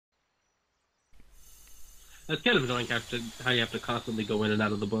That's kind of annoying how you have to constantly go in and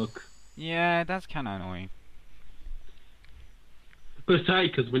out of the book. Yeah, that's kind of annoying. But it's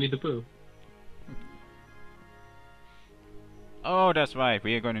tight because Winnie the Pooh. Oh, that's right.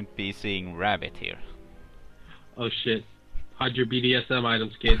 We are going to be seeing Rabbit here. Oh shit. Hide your BDSM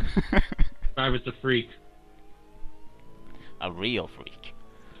items, kids. Rabbit's a freak. A real freak.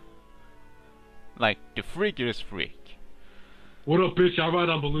 Like, the freakiest freak. What up, bitch? I ride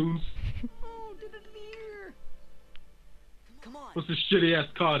on balloons. Oh, to the clear. Come on. What's this shitty ass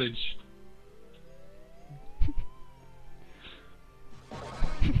cottage?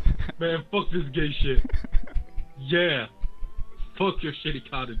 Man, fuck this gay shit. Yeah. Fuck your shitty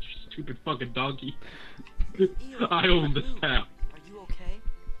cottage, you stupid fucking donkey. I own this town. Are you okay?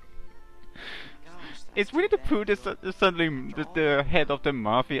 Gosh, Is Winnie the Pooh suddenly the head of the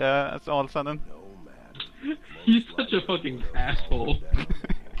mafia all of a sudden? He's such a fucking asshole.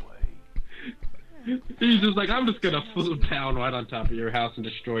 He's just like, I'm just gonna float down right on top of your house and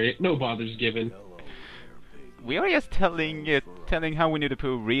destroy it. No bothers given. We are just telling how Winnie the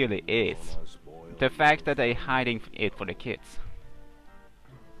Pooh really is. The fact that they're hiding it for the kids.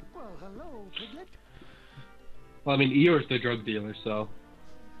 Well, hello, Piglet. Well, I mean, Eeyore's the drug dealer, so...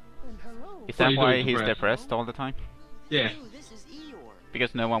 And hello. Is Well, that he's why always he's depressed. depressed all the time? Yeah. Pooh, this is Eeyore.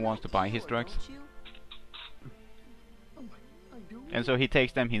 Because no one wants to buy his drugs. Don't you? Oh, I do. And so he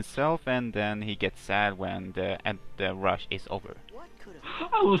takes them himself, and then he gets sad when the rush is over. What could have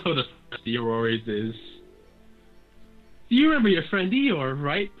I love how the Eeyore always is. You remember your friend Eeyore,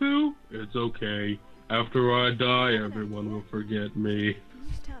 right, Pooh? It's okay. After I die, everyone will forget me.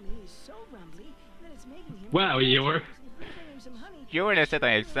 His tummy is so rumbly that it's making him. Wow, Eeyore. Giving him some honey. You already set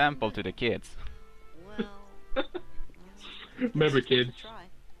an example to the kids. well? I guess Remember, it's worth a kids. try.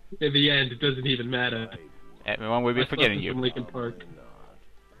 In the end, it doesn't even matter. Everyone will be That's forgetting something you. from Lincoln Park.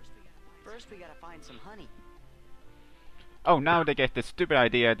 First, we gotta find some honey. Oh, now they get the stupid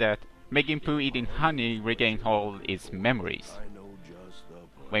idea that making Pooh eating honey regains all its memories.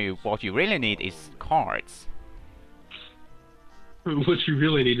 When what you really need is cards. What you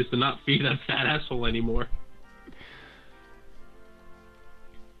really need is to not feed that fat asshole anymore.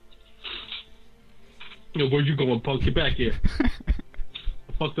 You know, where you going, punk? Get back here. I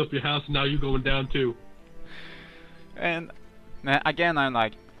fucked up your house, and now you going down too. And again, I'm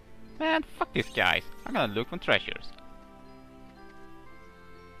like, man, fuck these guys. I'm gonna look for treasures.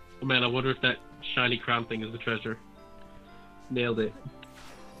 Oh man, I wonder if that shiny crown thing is the treasure. Nailed it.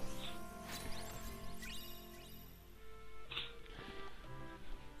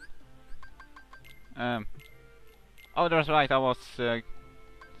 Oh, that's right. I was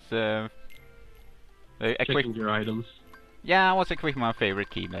Checking your items. Yeah, I was equipping my favorite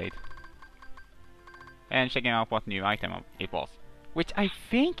keyblade. And checking out what new item it was. Which I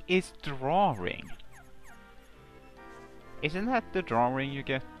think is drawing. Isn't that the drawing you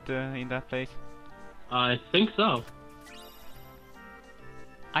get in that place? I think so.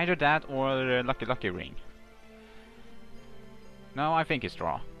 Either that or the Lucky Lucky ring. No, I think it's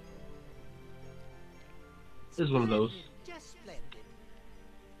draw. This is one of those. Just splendid.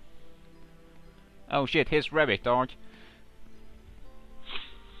 Oh shit, here's Rabbit, dog.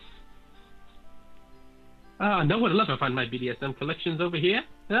 Ah, no one left. I find my BDSM collections over here.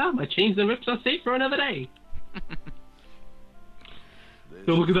 Ah, my chains and rips are safe for another day.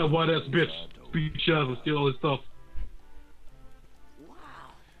 Yo, look at that white ass bitch. Beat shots and steal all his stuff. Wow,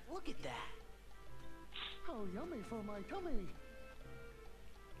 look at that. How yummy for my tummy.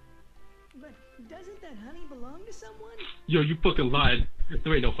 But doesn't that honey belong to someone? Yo, you fucking lied.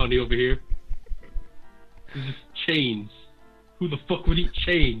 There ain't no honey over here. There's just chains. Who the fuck would eat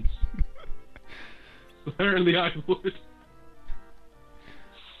chains? Apparently I would.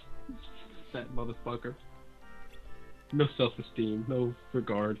 That motherfucker. No self-esteem, no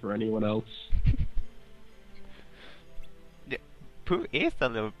regard for anyone else. Yeah, Pooh is a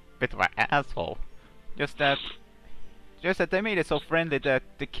little bit of an asshole. Just that they made it so friendly that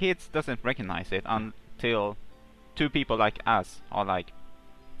the kids doesn't recognize it until two people like us are like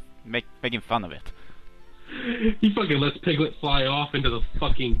making fun of it. He fucking lets Piglet fly off into the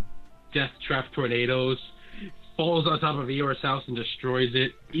fucking death trap tornadoes, falls on top of Eeyore's house and destroys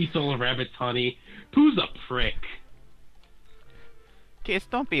it, eats all of Rabbit's honey. Pooh's a prick. Kids,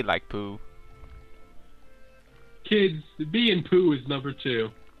 don't be like Pooh. Kids, being Pooh is number 2.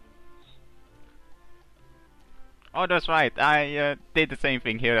 Oh, that's right. I did the same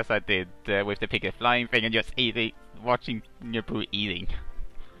thing here as I did with the Piglet flying thing and just eating, watching your Pooh eating.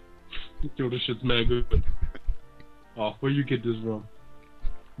 Yo, this shit's mad good. Oh, where you get this from?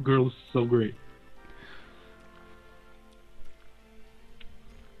 Girl is so great.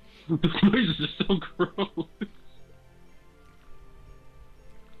 Those noises are so gross.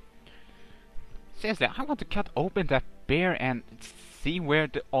 Seriously, I want to cut open that bear and see where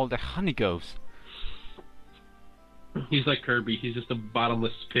all the honey goes. He's like Kirby, he's just a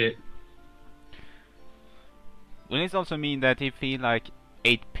bottomless pit. Will this also mean that if he like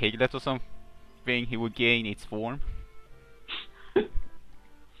ate Piglet or something, he would gain its form?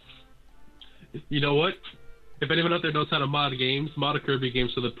 You know what? If anyone out there knows how to mod games, mod a Kirby game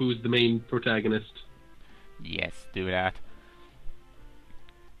so that Pooh's the main protagonist. Yes, do that.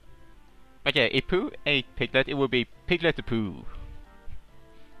 But yeah, if Pooh ate Piglet, it would be Piglet to Pooh.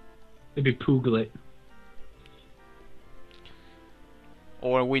 It'd be Pooglet.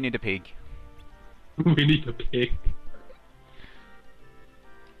 Or Winnie the Pig. We need a pig.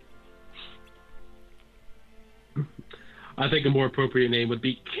 I think a more appropriate name would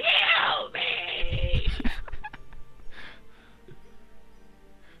be Kill Me!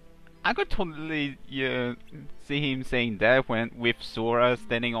 I could totally see him saying that when with Sora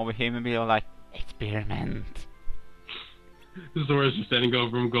standing over him and be like, experiment. Zora's just standing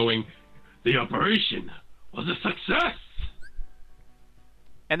over him going, the operation was a success!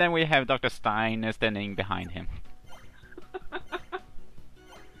 And then we have Dr. Stein standing behind him.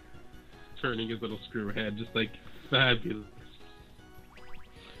 Turning his little screw head, just like, fabulous.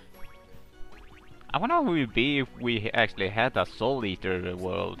 I wonder who it would be if we actually had a Soul Eater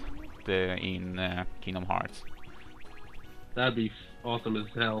world in Kingdom Hearts. That'd be awesome as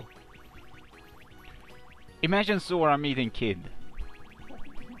hell. Imagine Sora meeting Kid.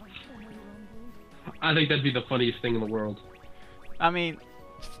 I think that'd be the funniest thing in the world. I mean,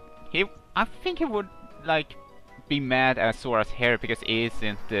 I think he would like be mad at Sora's hair because it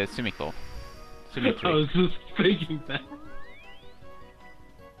isn't symmetrical. I was just thinking that.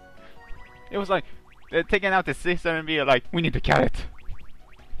 It was like taking out the scissor and be like, we need to cut it.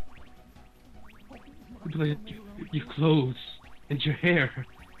 Like, your clothes and your hair.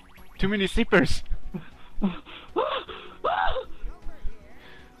 Too many zippers.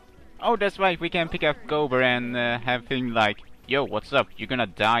 Oh, that's right. We can pick up Gober and have him like, yo, what's up? You're gonna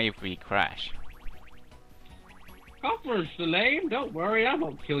die if we crash. Copper's the lame. Don't worry, I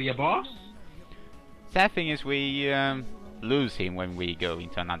won't kill you, boss. Sad thing is we lose him when we go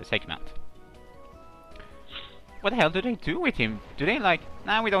into another segment. What the hell do they do with him? Do they like,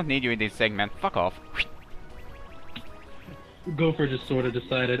 nah, we don't need you in this segment, fuck off. Gopher just sort of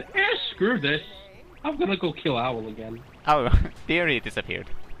decided, screw this. I'm gonna go kill Owl again. Oh, there he disappeared.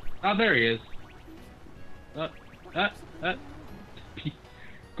 Oh, there he is.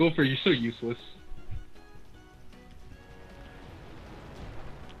 Gopher, you're so useless.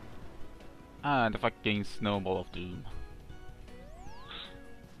 Ah, the fucking snowball of doom.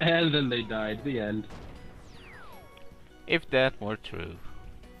 And then they died. The end. If that were true.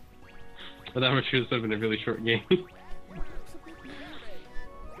 But that were true, this would have been a really short game.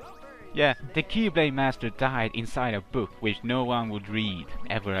 Yeah, the Keyblade Master died inside a book which no one would read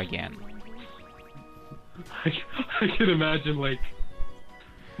ever again. I can imagine, like,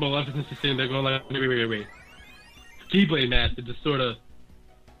 Maleficent just sitting there going like, wait. Keyblade Master just sort of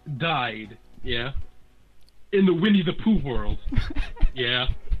died, yeah? In the Winnie the Pooh world, yeah?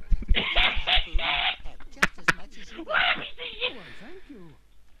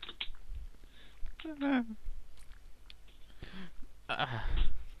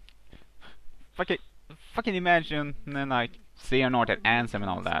 Fucking imagine, and then like, Xehanort and Ansem and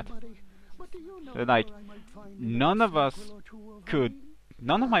all that. Like, none of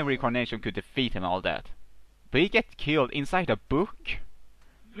my reincarnation could defeat him and all that. But he gets killed inside a book?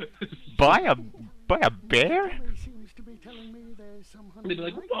 by a bear? They'd be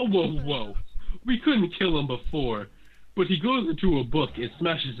like, whoa. We couldn't kill him before, but he goes into a book and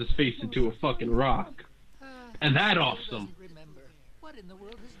smashes his face into a fucking rock. And that awesome. Remember, what in the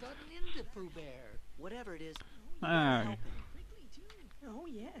world has gotten into Pooh Bear? Whatever it is. Oh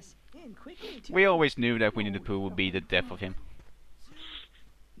yes, and quickly too. We always knew that Winnie the Pooh would be the death of him.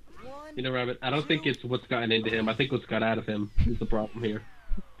 You know, Rabbit, I don't think it's what's gotten into him. I think what's got out of him is the problem here.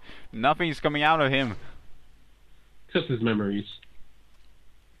 Nothing's coming out of him. Except his memories.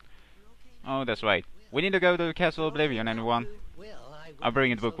 Oh, that's right. We need to go to Castle Oblivion, everyone. I'll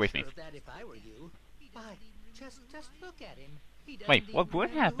bring the book with me. Wait, what would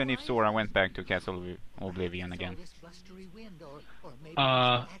happen if Sora went back to Castle Oblivion again?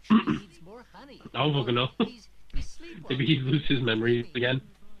 I don't fucking know. Maybe he loses his memories again.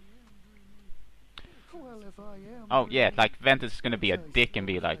 Oh yeah, like Ventus is gonna be a dick and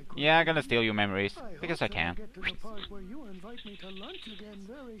be like, yeah, I'm gonna steal your memories, because I can.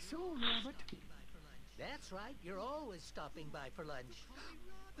 That's right, you're always stopping by for lunch.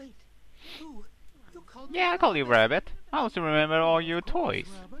 Wait, Yeah, I call you Rabbit. I also remember all your toys.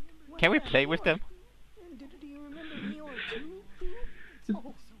 Can we play with them? Do you remember me or two?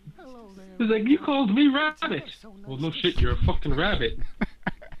 Oh, hello there. It's like, you called me Rabbit. Well, no shit, you're a fucking rabbit.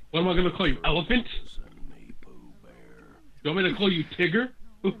 What am I gonna call you, Elephant? You want me to call you Tigger?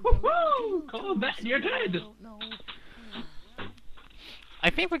 Call that and you're dead. I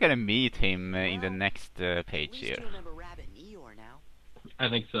think we're gonna meet him in the next page here. I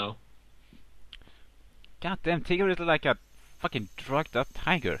think so. God damn, Tigger is like a fucking drugged up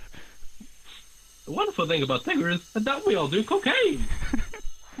tiger. The wonderful thing about Tigger is that we all do cocaine.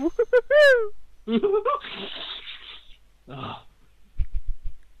 Ah.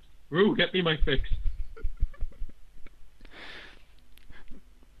 Roo, get me my fix.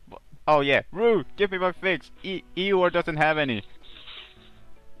 Oh yeah, Roo, give me my fix. Eeyore doesn't have any.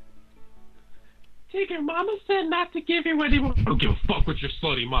 Tigger, Mama said not to give you any more. I don't give a fuck what your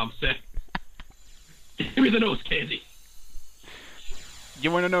slutty mom said. Give me the nose candy.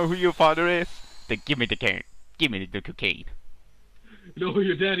 You wanna know who your father is? Then give me the cane. Give me the cocaine. You know who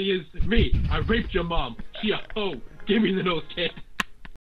your daddy is? Me. I raped your mom. She a hoe. Give me the nose candy.